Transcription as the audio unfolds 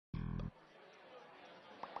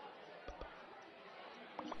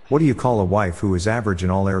What do you call a wife who is average in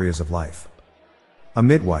all areas of life? A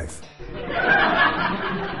midwife.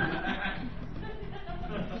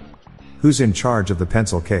 Who's in charge of the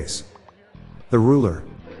pencil case? The ruler.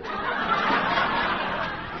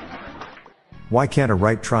 Why can't a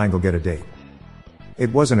right triangle get a date?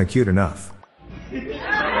 It wasn't acute enough.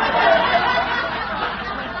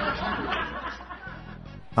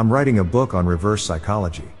 I'm writing a book on reverse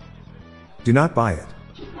psychology. Do not buy it.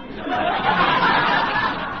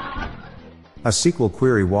 A sequel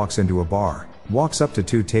query walks into a bar, walks up to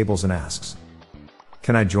 2 tables and asks,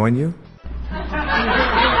 "Can I join you?"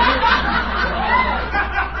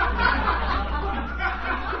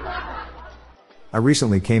 I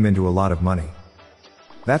recently came into a lot of money.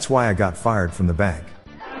 That's why I got fired from the bank.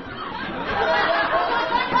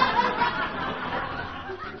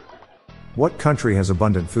 What country has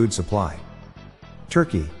abundant food supply?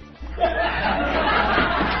 Turkey.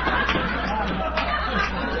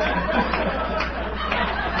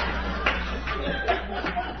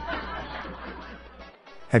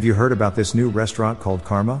 Have you heard about this new restaurant called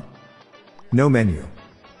Karma? No menu.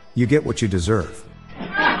 You get what you deserve.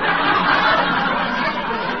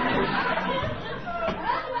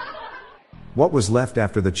 What was left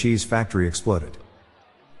after the cheese factory exploded?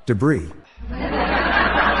 Debris.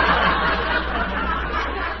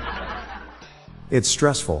 It's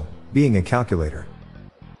stressful, being a calculator.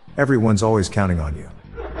 Everyone's always counting on you.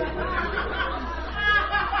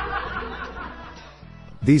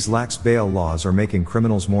 These lax bail laws are making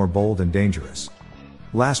criminals more bold and dangerous.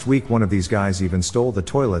 Last week one of these guys even stole the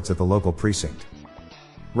toilets at the local precinct.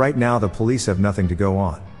 Right now the police have nothing to go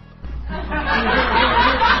on.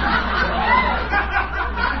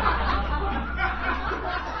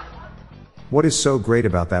 What is so great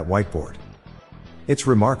about that whiteboard? It's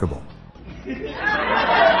remarkable.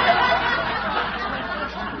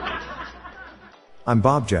 I'm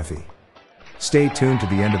Bob Jeffy. Stay tuned to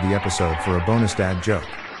the end of the episode for a bonus dad joke.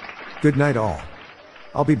 Good night all.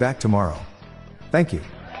 I'll be back tomorrow. Thank you.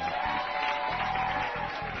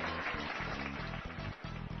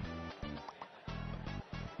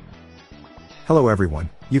 Hello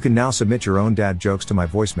everyone, you can now submit your own dad jokes to my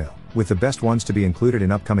voicemail, with the best ones to be included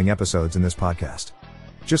in upcoming episodes in this podcast.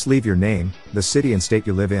 Just leave your name, the city and state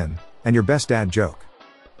you live in, and your best dad joke.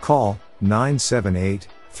 Call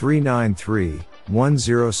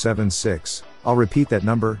 978-393-1076. I'll repeat that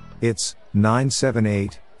number, it's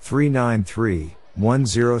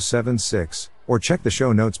 978-393-1076, or check the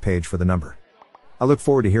show notes page for the number. I look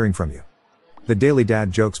forward to hearing from you. The Daily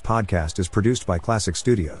Dad Jokes podcast is produced by Classic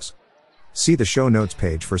Studios. See the show notes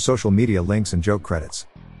page for social media links and joke credits.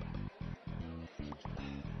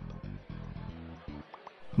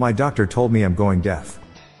 My doctor told me I'm going deaf.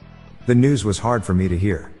 The news was hard for me to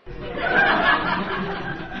hear.